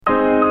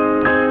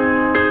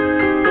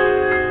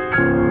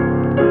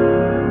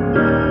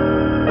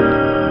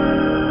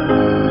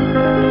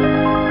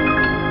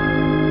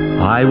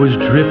I was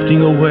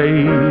drifting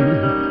away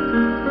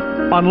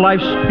on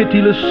life's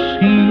pitiless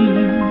sea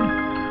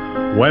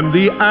when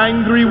the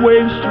angry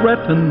waves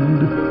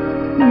threatened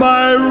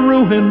my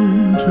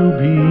ruin to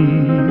be.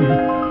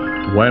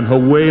 When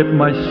away at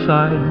my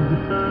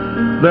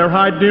side there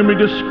I dimly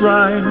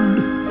descried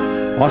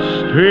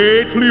a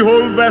stately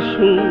old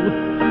vessel,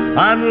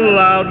 and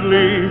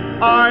loudly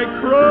I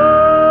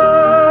cried,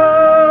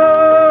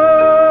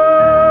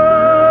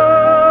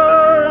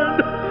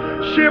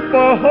 "Ship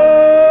ahoy!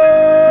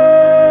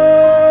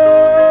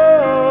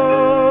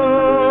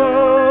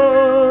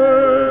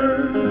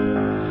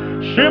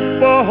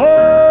 Ship ahoy!"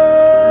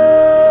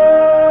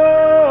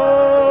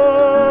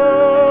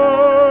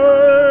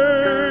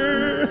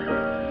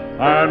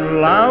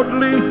 And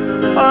loudly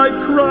I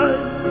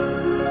cried,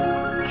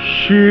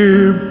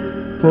 "Ship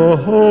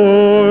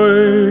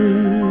ahoy!"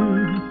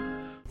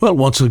 Well,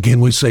 once again,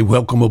 we say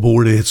welcome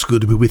aboard. It's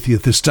good to be with you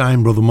at this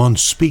time. Brother Munn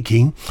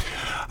speaking.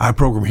 Our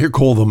program here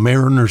called The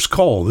Mariner's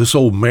Call. This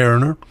old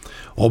mariner,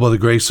 all by the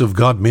grace of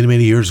God, many,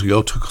 many years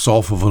ago, took us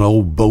off of an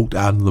old boat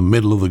out in the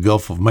middle of the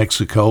Gulf of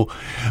Mexico.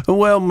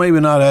 Well,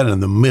 maybe not out in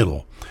the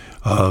middle.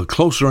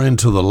 Closer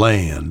into the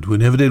land. We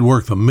never did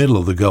work the middle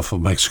of the Gulf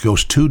of Mexico.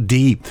 It's too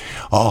deep,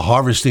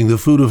 harvesting the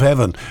food of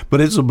heaven.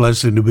 But it's a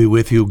blessing to be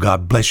with you.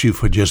 God bless you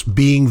for just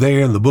being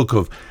there. In the book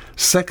of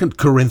 2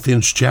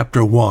 Corinthians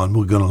chapter 1,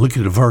 we're going to look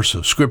at a verse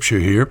of scripture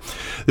here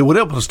that would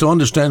help us to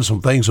understand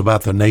some things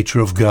about the nature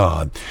of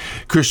God.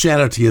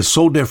 Christianity is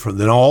so different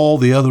than all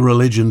the other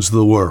religions of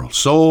the world.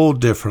 So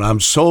different. I'm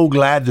so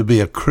glad to be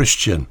a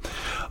Christian,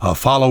 a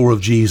follower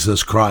of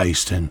Jesus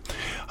Christ. And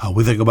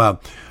we think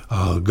about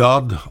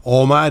God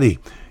Almighty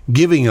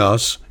giving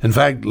us, in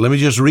fact, let me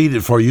just read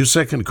it for you,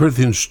 2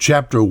 Corinthians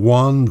chapter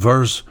 1,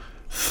 verse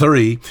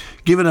 3,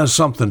 giving us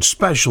something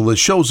special that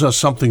shows us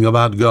something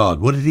about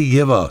God. What did he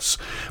give us?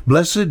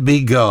 Blessed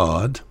be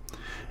God,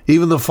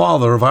 even the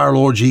Father of our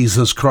Lord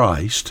Jesus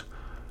Christ,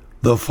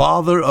 the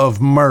Father of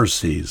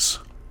mercies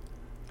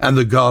and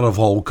the God of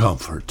all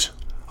comfort.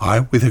 All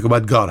right, we think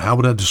about God. How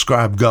would I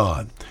describe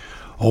God?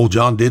 Old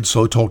John did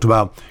so. He talked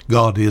about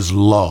God is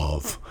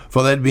love.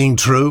 For that being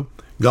true,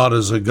 God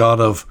is a God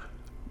of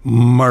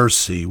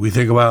mercy. We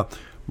think about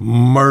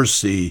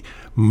mercy,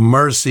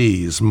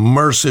 mercies,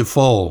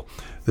 merciful.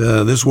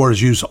 This word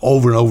is used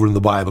over and over in the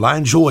Bible. I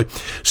enjoy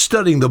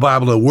studying the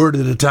Bible a word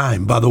at a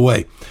time, by the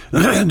way.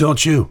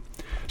 Don't you?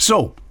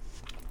 So,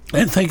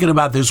 and thinking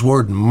about this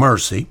word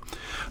mercy,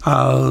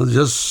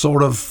 just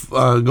sort of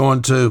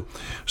going to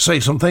say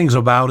some things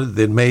about it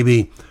that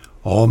maybe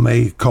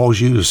may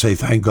cause you to say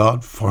thank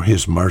God for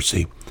his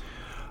mercy.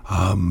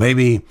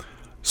 Maybe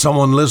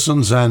someone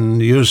listens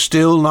and you're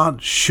still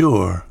not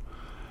sure,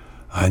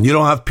 and you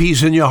don't have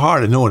peace in your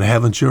heart and knowing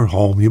heaven's your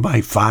home. You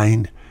might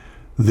find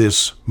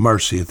this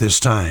mercy at this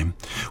time.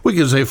 We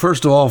can say,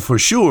 first of all, for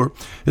sure,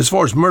 as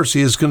far as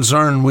mercy is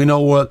concerned, we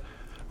know what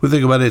we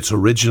think about its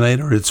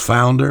originator, its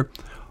founder.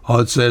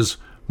 It says,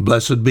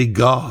 blessed be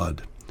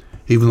God,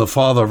 even the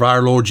Father of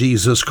our Lord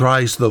Jesus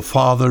Christ, the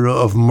Father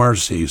of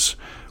mercies.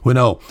 We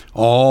know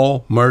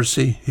all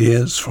mercy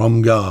is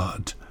from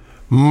God.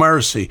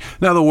 Mercy.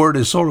 Now, the word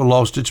has sort of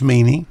lost its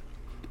meaning.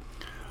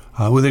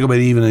 We think about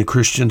it even in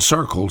Christian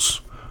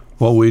circles.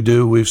 What we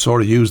do, we've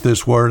sort of used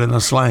this word in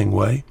a slang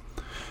way.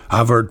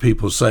 I've heard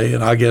people say,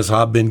 and I guess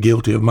I've been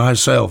guilty of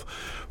myself,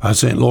 by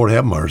saying, Lord,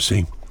 have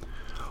mercy.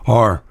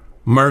 Or,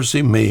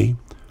 mercy me.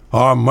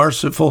 Or,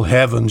 merciful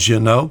heavens, you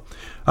know.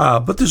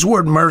 But this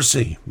word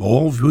mercy,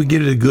 if we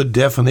get it a good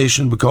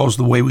definition because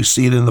of the way we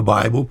see it in the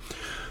Bible,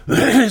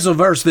 it's a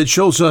verse that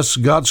shows us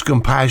God's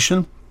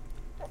compassion,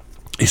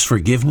 his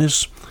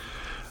forgiveness,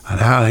 and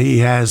how he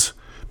has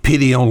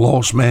pity on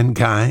lost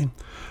mankind,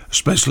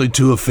 especially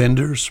to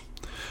offenders.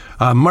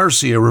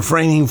 Mercy, a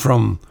refraining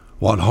from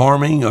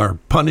harming or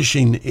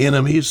punishing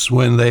enemies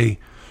when they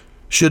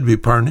should be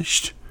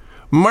punished.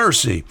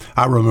 Mercy,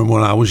 I remember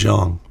when I was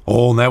young.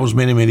 And that was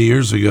many, many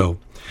years ago.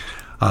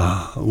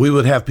 We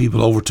would have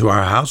people over to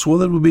our house.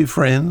 Well, it would be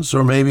friends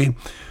or maybe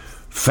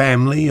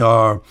family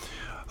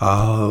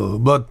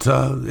but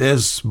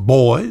as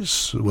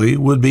boys, we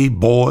would be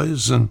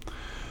boys, and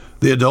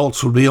the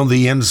adults would be on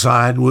the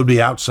inside, we'd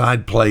be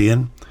outside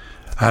playing,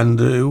 and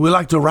we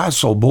like to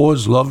wrestle.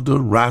 Boys love to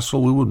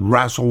wrestle. We would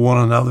wrestle one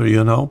another,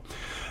 you know.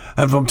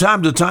 And from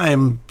time to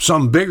time,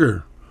 some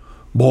bigger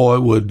boy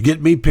would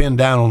get me pinned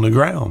down on the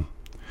ground.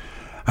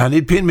 And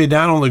he'd pin me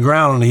down on the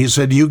ground, and he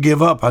said, do you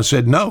give up? I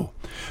said, no.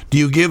 Do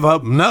you give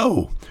up?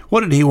 No.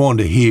 What did he want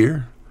to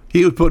hear?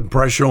 He was putting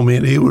pressure on me,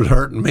 and he was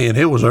hurting me, and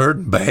it was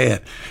hurting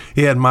bad.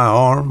 He had my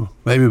arm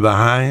maybe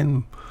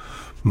behind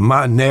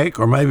my neck,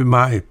 or maybe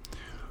my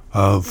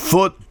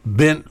foot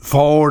bent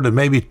forward and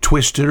maybe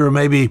twisted, or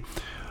maybe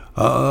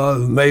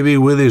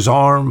with his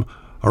arm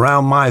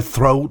around my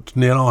throat,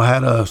 and,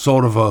 had a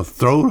sort of a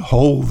throat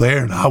hole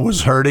there, and I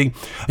was hurting.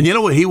 And you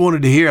know what he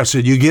wanted to hear? I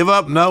said, you give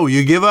up? No.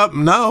 You give up?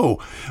 No.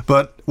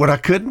 But when I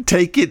couldn't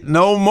take it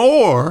no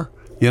more,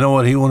 you know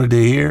what he wanted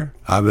to hear?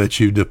 I bet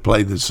you'd have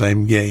played the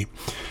same game.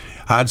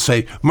 I'd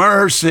say,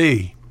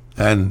 mercy.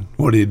 And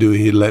what do?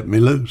 He'd let me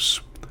loose.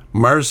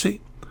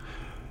 Mercy.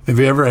 Have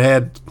you ever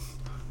had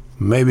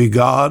maybe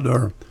God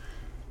or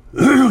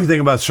you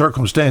think about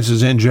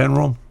circumstances in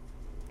general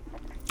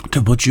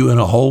to put you in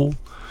a hole,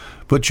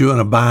 put you in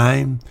a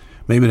bind?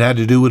 Maybe it had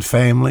to do with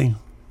family.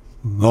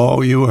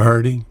 Oh, you were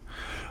hurting.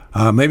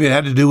 Maybe it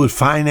had to do with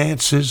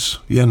finances,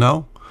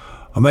 or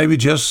maybe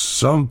just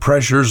some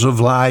pressures of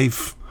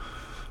life,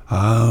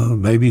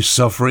 maybe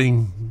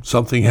suffering.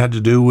 Something had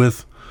to do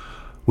with,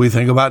 we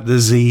think about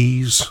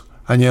disease,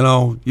 and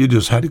you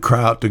just had to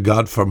cry out to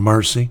God for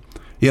mercy.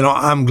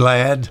 I'm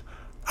glad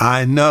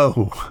I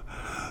know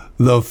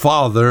the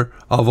Father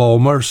of all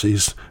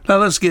mercies. Now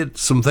let's get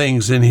some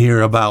things in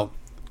here about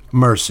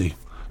mercy.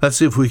 Let's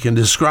see if we can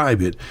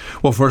describe it.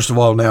 Well, first of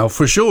all, now,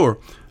 for sure,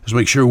 let's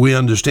make sure we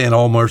understand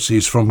all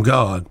mercies from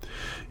God.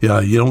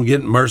 Yeah, you don't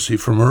get mercy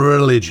from a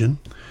religion.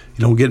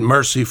 You don't get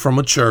mercy from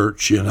a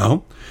church,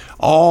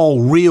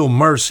 All real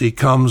mercy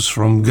comes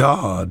from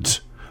God.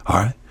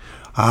 All right?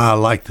 I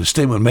like the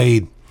statement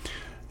made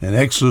in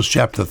Exodus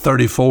chapter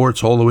 34.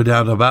 It's all the way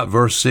down to about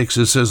verse 6.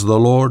 It says, the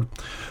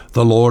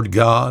Lord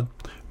God,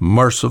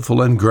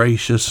 merciful and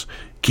gracious,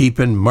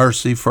 keeping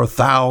mercy for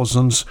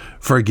thousands,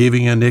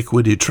 forgiving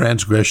iniquity,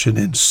 transgression,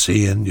 and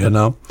sin,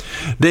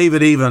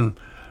 David even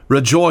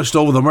rejoiced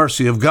over the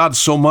mercy of God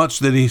so much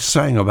that he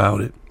sang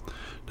about it.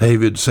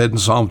 David said in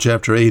Psalm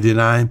chapter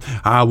 89,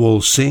 I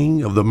will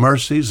sing of the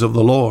mercies of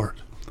the Lord.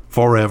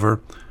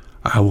 Forever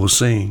I will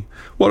sing.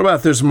 What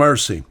about this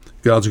mercy?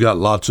 God's got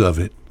lots of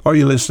it. Are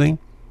you listening?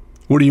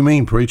 What do you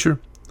mean, preacher?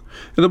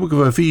 In the book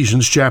of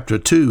Ephesians chapter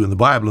 2 in the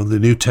Bible in the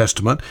New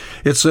Testament,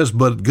 it says,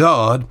 but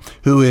God,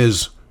 who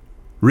is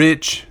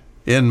rich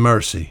in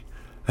mercy.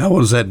 Now, what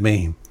does that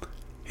mean?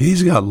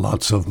 He's got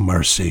lots of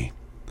mercy.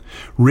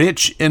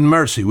 Rich in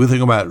mercy. We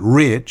think about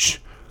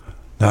rich.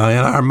 Now, in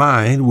our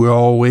mind, we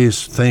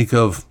always think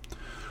of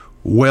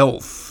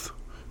wealth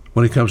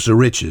when it comes to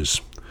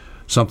riches,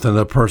 something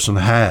a person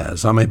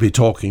has. I may be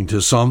talking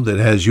to some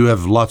that you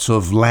have lots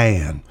of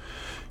land.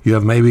 You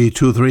have maybe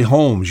 2 or 3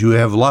 homes. You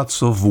have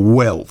lots of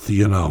wealth,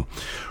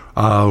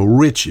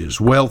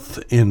 riches, wealth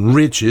in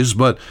riches.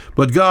 But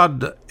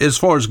God, as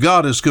far as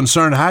God is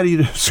concerned, how do you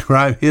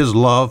describe his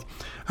love?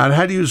 And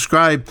how do you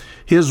describe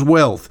his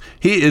wealth?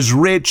 He is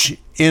rich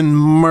in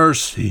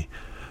mercy.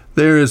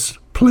 There is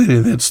plenty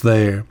that's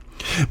there.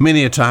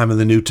 Many a time in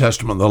the New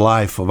Testament, the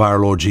life of our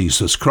Lord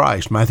Jesus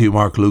Christ, Matthew,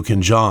 Mark, Luke,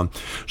 and John,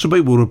 some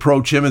people would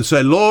approach him and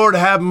say, Lord,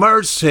 have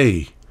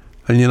mercy.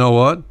 And you know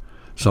what?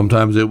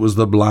 Sometimes it was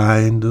the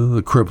blind,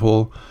 the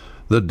cripple,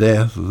 the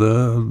deaf,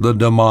 the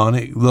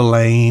demonic, the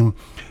lame.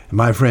 And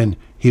my friend,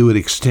 he would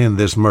extend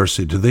this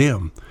mercy to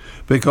them.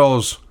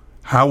 Because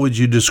how would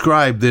you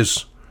describe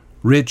this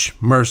rich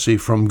mercy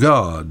from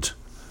God?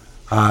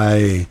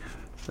 I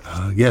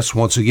guess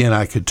once again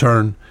I could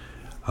turn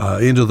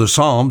into the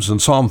Psalms. In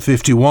Psalm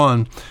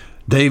 51,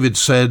 David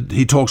said,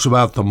 he talks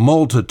about the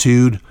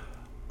multitude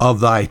of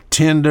thy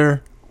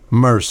tender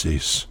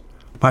mercies.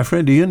 My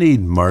friend, do you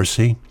need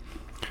mercy?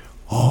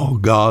 Oh,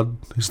 God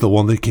is the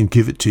one that can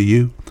give it to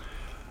you.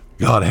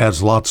 God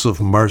has lots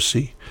of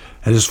mercy.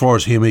 And as far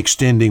as him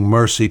extending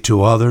mercy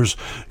to others,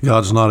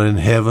 God's not in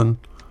heaven.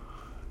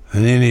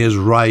 And in his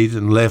right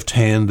and left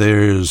hand,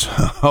 there is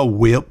a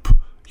whip,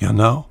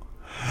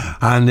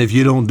 And if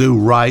you don't do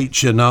right,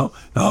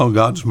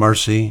 God's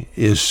mercy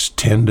is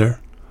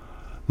tender.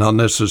 Not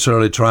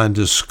necessarily trying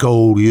to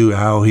scold you,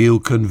 how he'll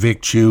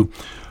convict you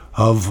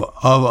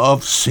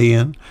of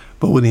sin.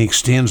 But when he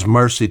extends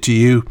mercy to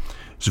you,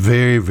 it's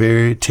very,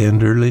 very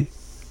tenderly,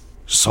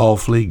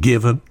 softly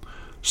given,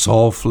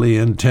 softly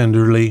and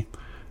tenderly.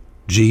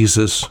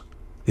 Jesus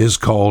is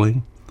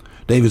calling.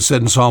 David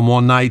said in Psalm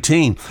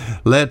 119,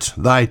 let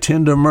thy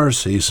tender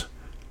mercies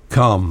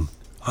come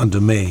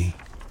unto me.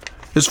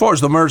 As far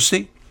as the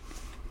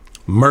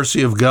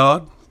mercy of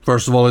God,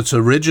 first of all, its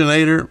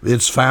originator,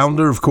 its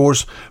founder, of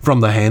course,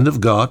 from the hand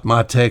of God.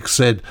 My text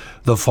said,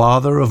 the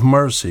Father of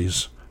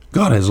mercies.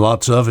 God has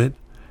lots of it.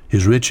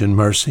 He's rich in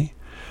mercy.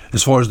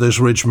 As far as this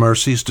rich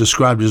mercy is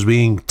described as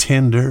being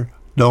tender,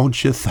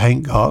 don't you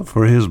thank God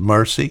for his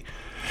mercy?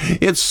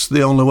 It's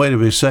the only way to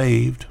be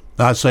saved.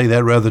 I say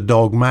that rather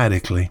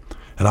dogmatically,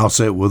 and I'll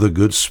say it with a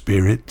good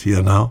spirit,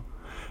 The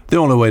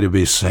only way to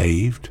be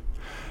saved.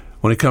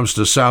 When it comes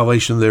to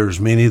salvation, there's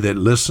many that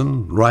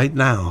listen right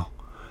now.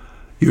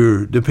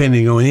 You're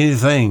depending on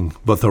anything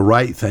but the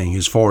right thing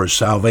as far as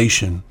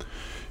salvation,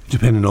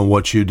 depending on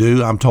what you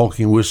do. I'm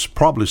talking with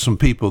probably some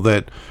people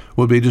that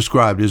would be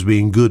described as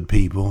being good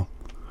people.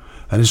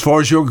 And as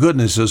far as your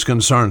goodness is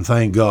concerned,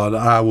 thank God,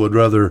 I would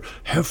rather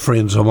have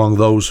friends among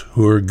those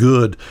who are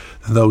good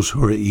than those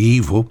who are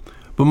evil.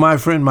 But my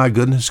friend, my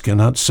goodness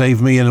cannot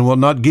save me and will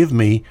not give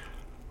me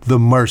the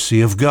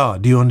mercy of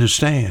God. Do you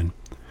understand?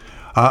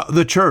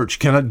 The church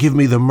cannot give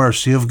me the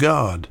mercy of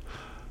God.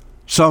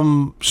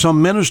 Some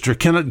minister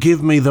cannot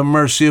give me the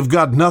mercy of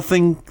God.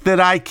 Nothing that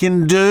I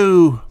can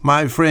do,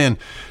 my friend,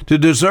 to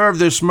deserve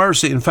this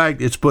mercy. In fact,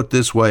 it's put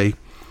this way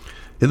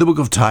in the book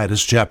of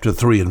Titus, chapter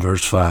 3 and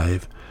verse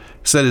 5.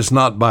 It said, it's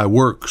not by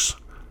works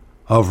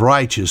of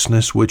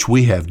righteousness which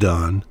we have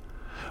done,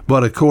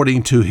 but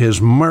according to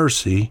his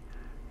mercy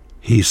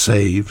he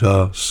saved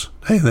us.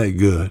 Ain't that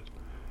good?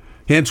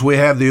 Hence we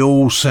have the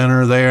old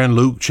sinner there in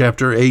Luke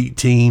chapter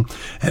 18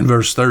 and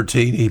verse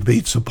 13. He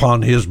beats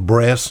upon his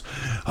breast.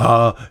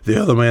 The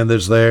other man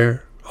that's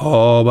there,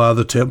 all by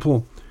the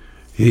temple,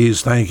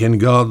 he's thanking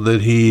God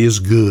that he is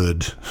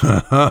good.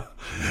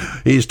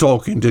 He's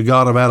talking to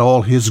God about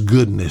all his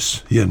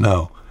goodness, you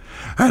know.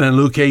 And in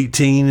Luke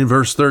 18 and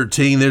verse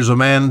 13, there's a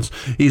man,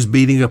 he's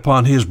beating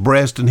upon his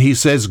breast, and he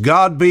says,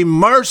 God be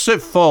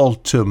merciful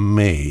to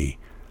me,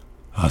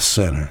 a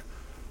sinner.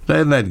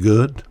 Isn't that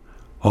good?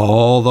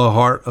 All the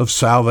heart of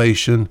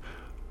salvation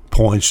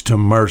points to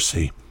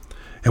mercy.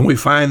 And we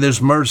find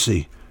this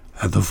mercy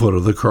at the foot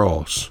of the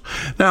cross.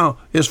 Now,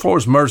 as far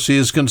as mercy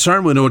is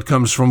concerned, we know it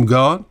comes from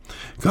God.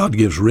 God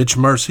gives rich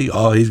mercy.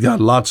 Oh, he's got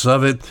lots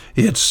of it.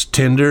 It's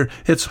tender.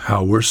 It's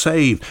how we're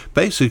saved.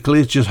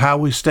 Basically, it's just how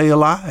we stay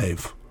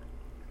alive.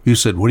 You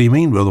said, what do you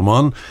mean, Brother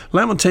Mon?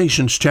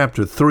 Lamentations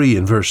chapter 3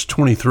 and verse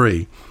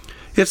 23.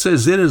 It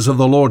says, it is of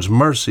the Lord's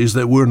mercies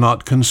that we're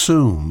not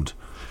consumed.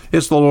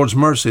 It's the Lord's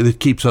mercy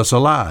that keeps us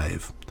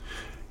alive.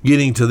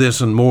 Getting to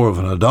this in more of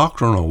a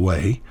doctrinal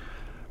way,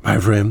 my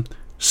friend,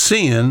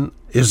 sin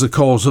is the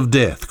cause of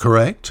death,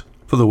 correct?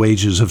 For the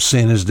wages of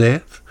sin is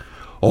death.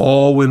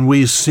 Oh, when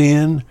we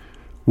sin,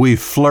 we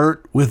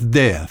flirt with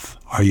death.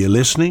 Are you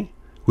listening?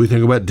 We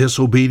think about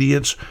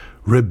disobedience,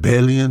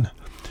 rebellion,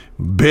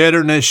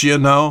 bitterness, you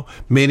know.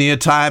 Many a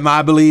time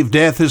I believe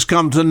death has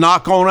come to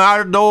knock on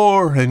our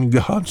door, and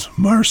God's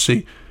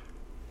mercy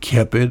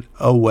kept it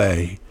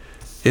away.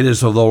 It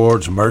is of the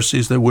Lord's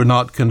mercies that we're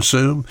not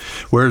consumed.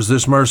 Where is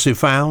this mercy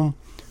found?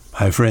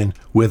 My friend,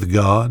 with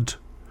God.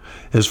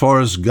 As far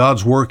as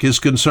God's work is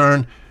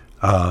concerned,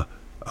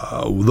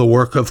 the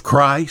work of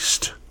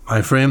Christ,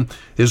 my friend,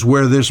 is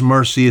where this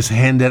mercy is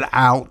handed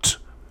out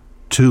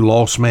to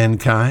lost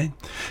mankind.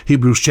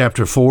 Hebrews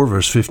chapter 4,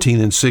 verse 15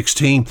 and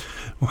 16.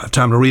 We'll have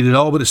time to read it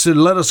all, but it said,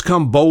 let us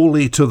come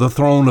boldly to the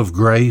throne of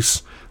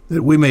grace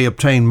that we may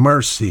obtain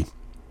mercy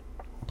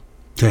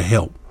to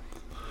help.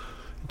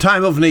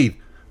 Time of need.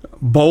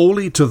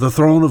 Boldly to the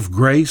throne of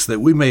grace that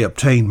we may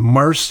obtain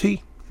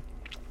mercy.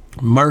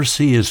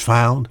 Mercy is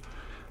found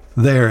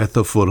there at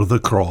the foot of the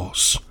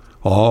cross.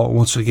 Oh,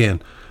 once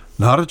again,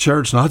 not a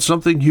church, not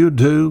something you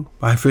do,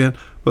 my friend,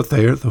 but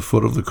there at the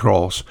foot of the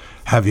cross.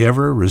 Have you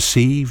ever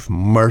received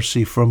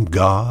mercy from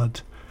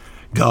God?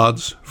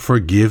 God's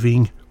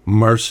forgiving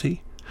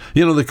mercy?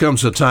 You know, there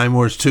comes a time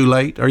where it's too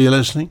late. Are you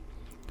listening?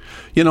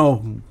 You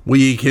know,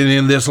 we can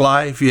in this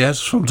life,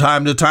 yes, from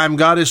time to time,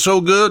 God is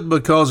so good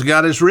because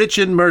God is rich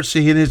in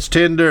mercy and it's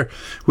tender.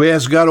 We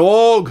ask God,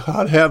 oh,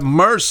 God, have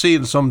mercy.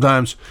 And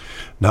sometimes,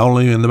 not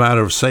only in the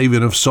matter of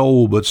saving of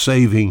soul, but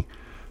saving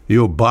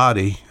your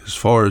body as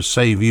far as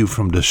save you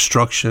from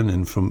destruction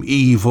and from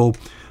evil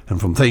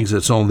and from things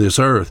that's on this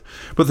earth.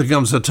 But there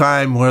comes a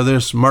time where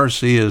this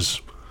mercy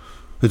it's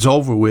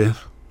over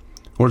with.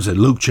 What is it?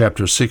 Luke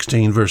chapter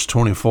 16, verse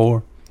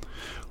 24.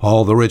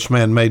 Oh, the rich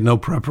man made no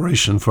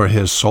preparation for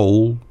his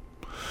soul.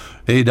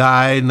 He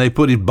died, and they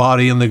put his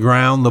body in the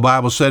ground. The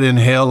Bible said in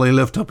hell he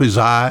lifted up his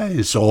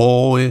eyes.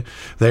 Oh,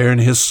 there in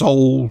his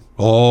soul.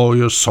 Oh,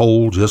 your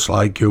soul just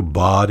like your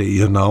body,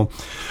 you know.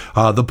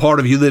 The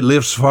part of you that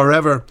lives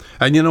forever.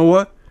 And you know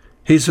what?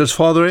 He says,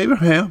 Father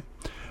Abraham,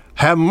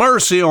 have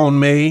mercy on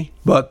me.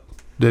 But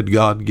did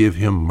God give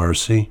him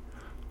mercy?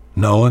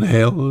 No, in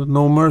hell,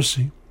 no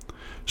mercy.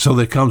 So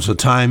there comes a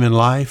time in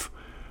life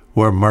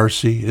where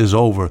mercy is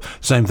over.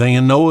 Same thing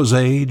in Noah's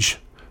age.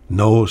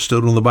 Noah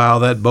stood on the bow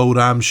of that boat,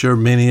 I'm sure,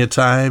 many a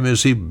time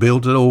as he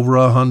built it over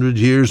 100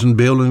 years and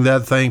building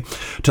that thing,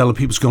 telling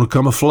people it's going to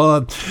come a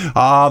flood.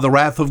 The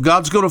wrath of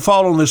God's going to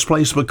fall on this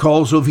place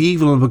because of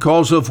evil and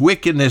because of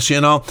wickedness, you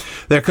know.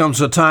 There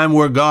comes a time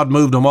where God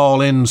moved them all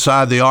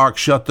inside the ark,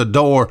 shut the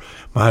door.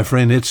 My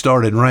friend, it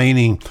started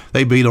raining.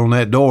 They beat on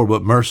that door,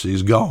 but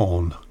mercy's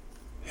gone.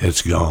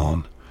 It's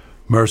gone.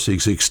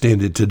 Mercy's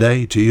extended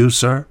today to you,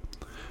 sir.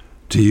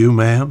 To you,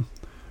 ma'am.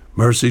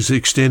 Mercy's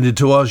extended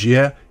to us,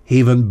 yeah.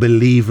 Even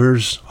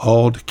believers,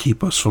 all to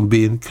keep us from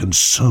being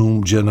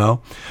consumed, you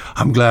know.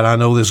 I'm glad I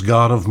know this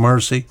God of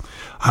mercy.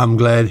 I'm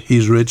glad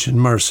he's rich in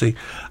mercy.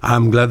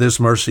 I'm glad this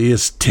mercy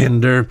is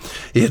tender.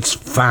 It's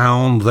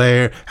found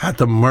there at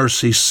the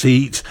mercy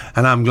seat.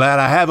 And I'm glad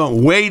I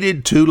haven't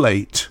waited too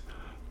late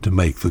to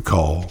make the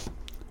call.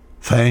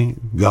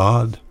 Thank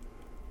God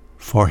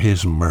for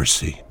his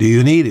mercy. Do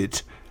you need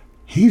it?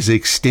 He's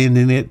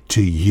extending it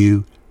to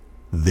you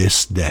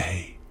this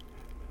day.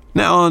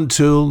 Now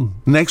until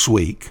next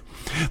week,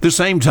 the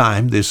same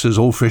time, this is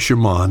Old Fisher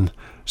Mon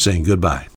saying goodbye.